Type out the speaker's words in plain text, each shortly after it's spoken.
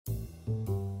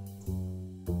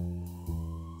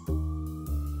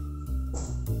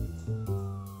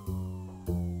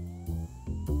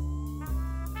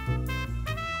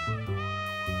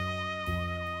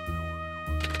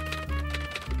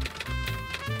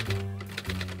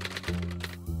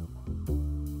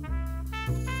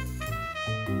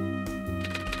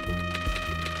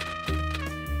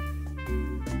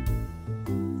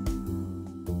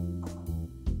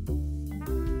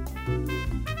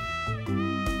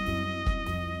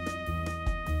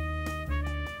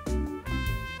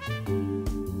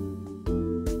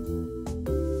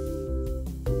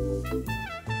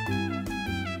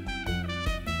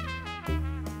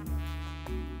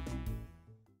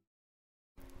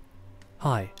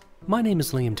Hi, my name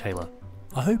is Liam Taylor.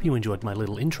 I hope you enjoyed my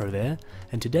little intro there,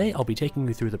 and today I'll be taking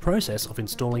you through the process of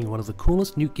installing one of the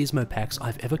coolest Nuke gizmo packs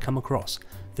I've ever come across,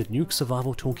 the Nuke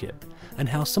Survival Toolkit, and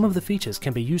how some of the features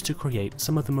can be used to create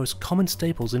some of the most common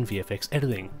staples in VFX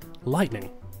editing, lightning.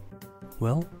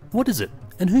 Well, what is it,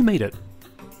 and who made it?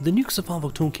 The Nuke Survival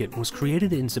Toolkit was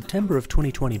created in September of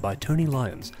 2020 by Tony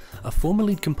Lyons, a former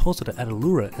lead compositor at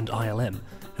Allura and ILM,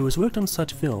 who has worked on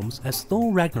such films as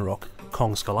Thor Ragnarok,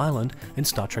 Kong Skull Island, and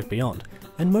Star Trek Beyond,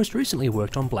 and most recently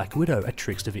worked on Black Widow at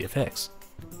Trickster VFX.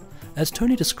 As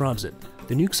Tony describes it,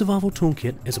 the Nuke Survival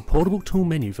Toolkit is a portable tool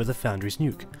menu for the Foundry's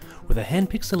Nuke, with a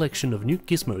hand-picked selection of Nuke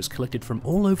gizmos collected from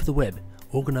all over the web,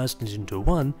 organised into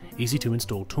one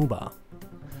easy-to-install toolbar.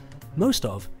 Most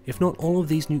of, if not all of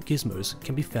these Nuke gizmos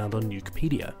can be found on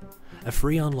Nukepedia, a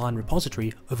free online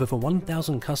repository of over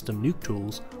 1,000 custom Nuke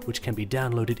tools which can be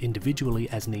downloaded individually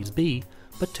as needs be,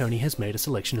 but Tony has made a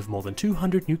selection of more than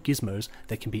 200 Nuke gizmos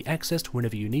that can be accessed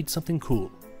whenever you need something cool.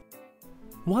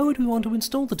 Why would we want to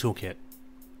install the toolkit?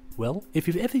 Well, if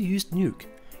you've ever used Nuke,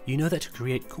 you know that to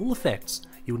create cool effects,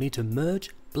 you will need to merge,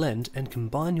 blend, and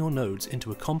combine your nodes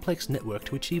into a complex network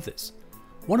to achieve this.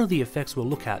 One of the effects we'll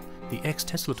look at, the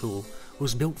X-Tesla tool,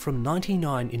 was built from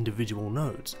 99 individual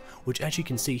nodes, which as you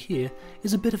can see here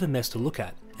is a bit of a mess to look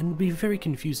at and would be very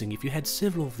confusing if you had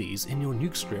several of these in your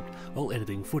Nuke script while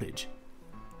editing footage.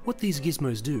 What these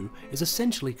gizmos do is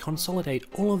essentially consolidate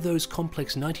all of those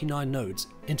complex 99 nodes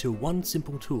into one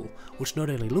simple tool, which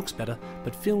not only looks better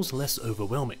but feels less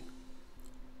overwhelming.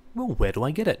 Well, where do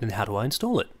I get it and how do I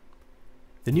install it?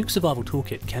 The Nuke Survival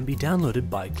Toolkit can be downloaded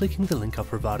by clicking the link I've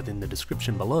provided in the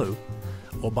description below,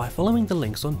 or by following the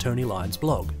links on Tony Lyons'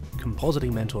 blog,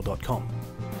 compositingmentor.com.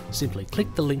 Simply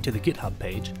click the link to the GitHub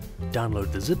page,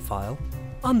 download the zip file,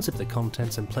 unzip the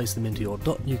contents and place them into your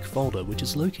 .nuke folder, which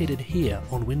is located here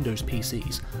on Windows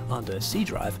PCs under C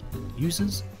drive,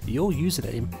 users, your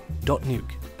username,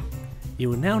 .nuke. You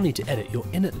will now need to edit your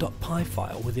init.py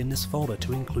file within this folder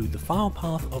to include the file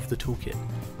path of the toolkit.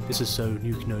 This is so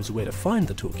Nuke knows where to find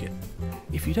the toolkit.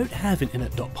 If you don't have an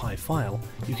init.py file,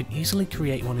 you can easily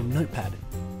create one in Notepad.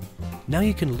 Now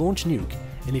you can launch Nuke,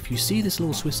 and if you see this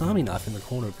little Swiss Army knife in the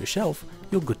corner of your shelf,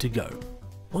 you're good to go.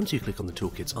 Once you click on the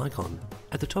toolkit's icon,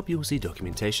 at the top you will see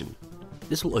documentation.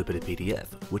 This will open a PDF,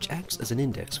 which acts as an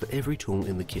index for every tool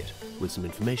in the kit, with some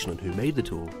information on who made the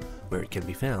tool, where it can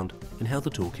be found, and how the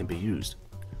tool can be used.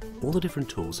 All the different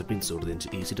tools have been sorted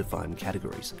into easy to find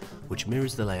categories, which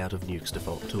mirrors the layout of Nuke's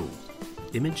default tools: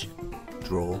 Image,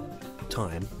 Draw,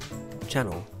 Time,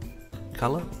 Channel,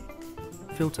 Color,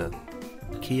 Filter,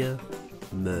 Keyer,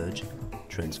 Merge,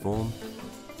 Transform,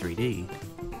 3D,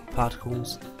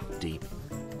 Particles, Deep,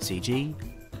 CG,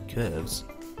 Curves,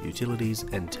 Utilities,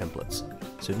 and Templates,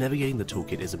 so navigating the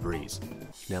toolkit is a breeze.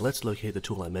 Now let's locate the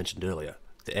tool I mentioned earlier,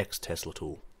 the X-Tesla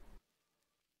tool.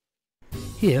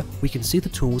 Here we can see the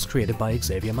tool was created by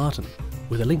Xavier Martin,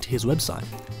 with a link to his website,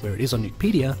 where it is on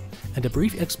Nukepedia, and a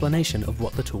brief explanation of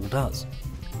what the tool does.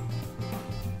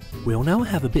 We'll now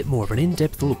have a bit more of an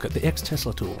in-depth look at the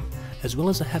X-Tesla tool, as well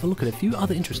as have a look at a few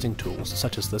other interesting tools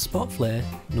such as the Spot Flare,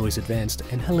 Noise Advanced,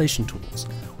 and Halation tools,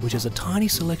 which is a tiny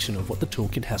selection of what the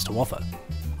toolkit has to offer.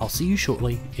 I'll see you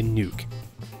shortly in Nuke.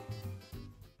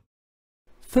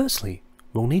 Firstly,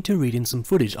 we'll need to read in some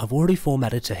footage I've already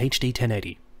formatted to HD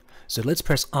 1080. So let's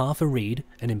press R for read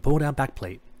and import our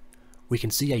backplate. We can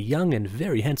see a young and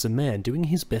very handsome man doing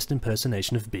his best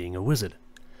impersonation of being a wizard.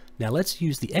 Now let's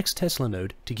use the X-Tesla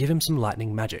node to give him some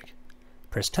lightning magic.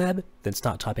 Press Tab, then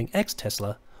start typing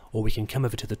X-Tesla, or we can come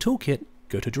over to the toolkit,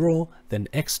 go to Draw, then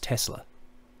X-Tesla.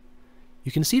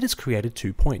 You can see it has created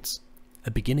 2 points,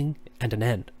 a beginning and an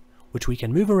end, which we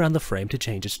can move around the frame to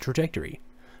change its trajectory.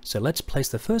 So let's place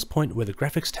the first point where the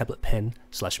graphics tablet pen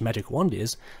 / magic wand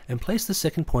is, and place the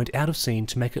second point out of scene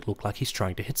to make it look like he's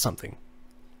trying to hit something.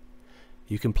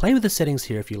 You can play with the settings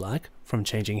here if you like, from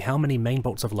changing how many main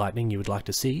bolts of lightning you would like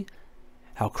to see,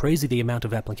 how crazy the amount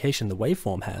of application the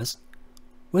waveform has,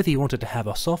 whether you want it to have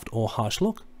a soft or harsh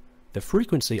look, the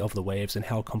frequency of the waves and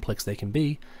how complex they can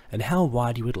be, and how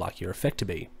wide you would like your effect to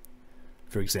be.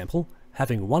 For example,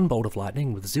 having 1 bolt of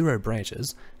lightning with 0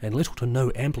 branches and little to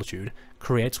no amplitude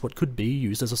creates what could be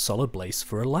used as a solid base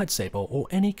for a lightsaber or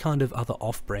any kind of other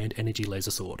off-brand energy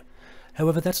laser sword.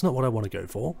 However, that's not what I want to go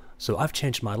for, so I've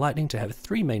changed my lightning to have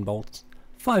 3 main bolts,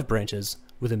 5 branches,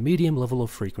 with a medium level of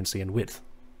frequency and width.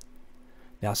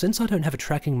 Now since I don't have a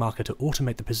tracking marker to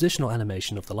automate the positional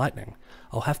animation of the lightning,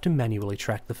 I'll have to manually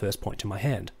track the first point to my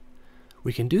hand.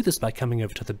 We can do this by coming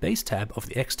over to the Base tab of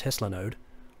the X-Tesla node,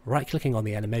 right-clicking on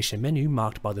the animation menu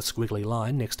marked by the squiggly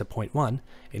line next to point 1,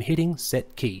 and hitting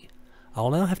Set Key. I'll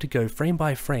now have to go frame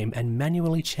by frame and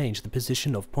manually change the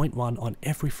position of point 1 on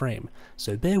every frame,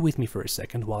 so bear with me for a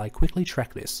second while I quickly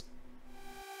track this.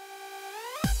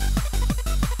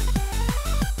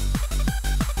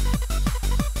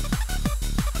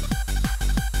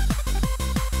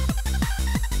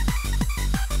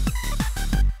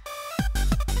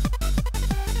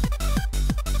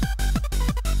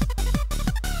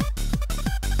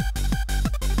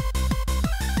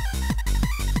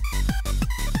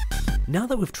 Now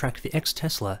that we've tracked the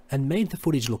X-Tesla and made the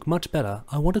footage look much better,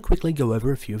 I want to quickly go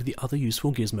over a few of the other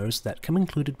useful gizmos that come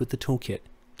included with the toolkit,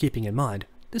 keeping in mind,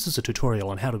 this is a tutorial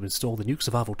on how to install the Nuke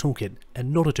Survival Toolkit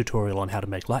and not a tutorial on how to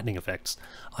make lightning effects.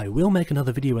 I will make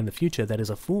another video in the future that is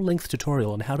a full-length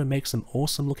tutorial on how to make some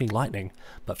awesome looking lightning,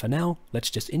 but for now, let's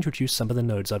just introduce some of the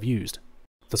nodes I've used.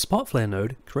 The Spot Flare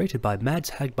node, created by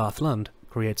Mads Hagbarth Lund,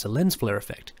 creates a lens flare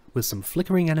effect with some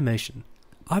flickering animation.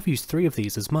 I've used 3 of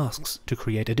these as masks to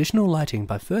create additional lighting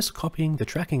by first copying the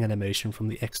tracking animation from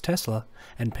the X-Tesla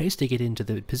and pasting it into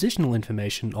the positional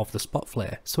information of the spot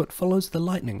flare so it follows the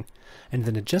lightning, and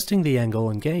then adjusting the angle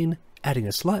and gain, adding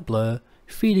a slight blur,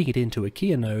 feeding it into a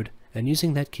keyer node, and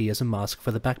using that key as a mask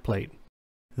for the backplate.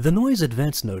 The Noise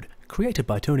Advanced node, created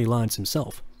by Tony Lyons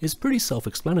himself, is pretty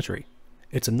self-explanatory.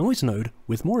 It's a noise node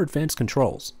with more advanced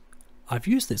controls. I've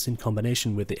used this in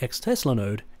combination with the X-Tesla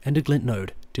node and a glint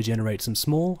node to generate some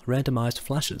small, randomized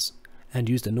flashes, and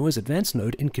used a Noise Advanced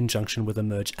node in conjunction with a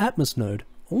Merge Atmos node,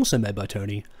 also made by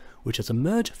Tony, which is a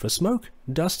merge for smoke,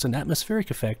 dust and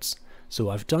atmospheric effects, so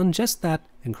I've done just that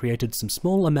and created some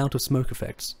small amount of smoke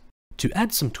effects. To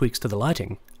add some tweaks to the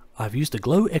lighting, I've used a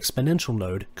Glow Exponential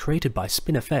node created by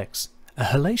SpinFX, a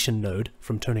Halation node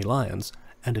from Tony Lyons,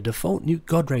 and a default Nuke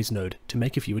Godrays node to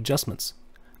make a few adjustments.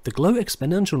 The Glow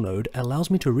Exponential node allows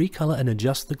me to recolor and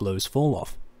adjust the glow's fall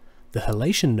off. The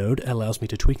Halation node allows me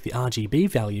to tweak the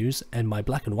RGB values and my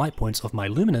black and white points of my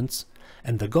luminance,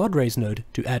 and the Godrays node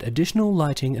to add additional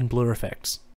lighting and blur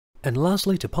effects. And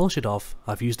lastly, to polish it off,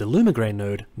 I've used a Lumigrain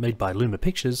node made by Luma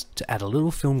Pictures to add a little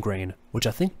film grain, which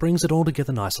I think brings it all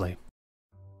together nicely.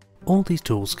 All these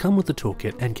tools come with the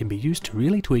toolkit and can be used to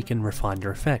really tweak and refine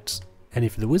your effects. And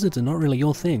if the wizards are not really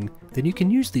your thing, then you can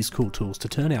use these cool tools to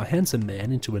turn our handsome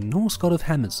man into a Norse god of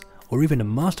hammers, or even a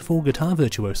masterful guitar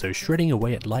virtuoso shredding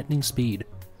away at lightning speed.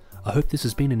 I hope this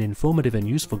has been an informative and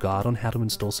useful guide on how to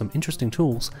install some interesting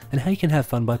tools and how you can have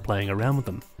fun by playing around with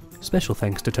them. Special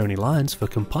thanks to Tony Lyons for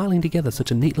compiling together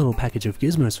such a neat little package of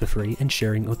gizmos for free and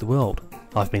sharing it with the world.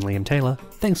 I've been Liam Taylor,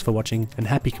 thanks for watching and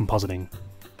happy compositing.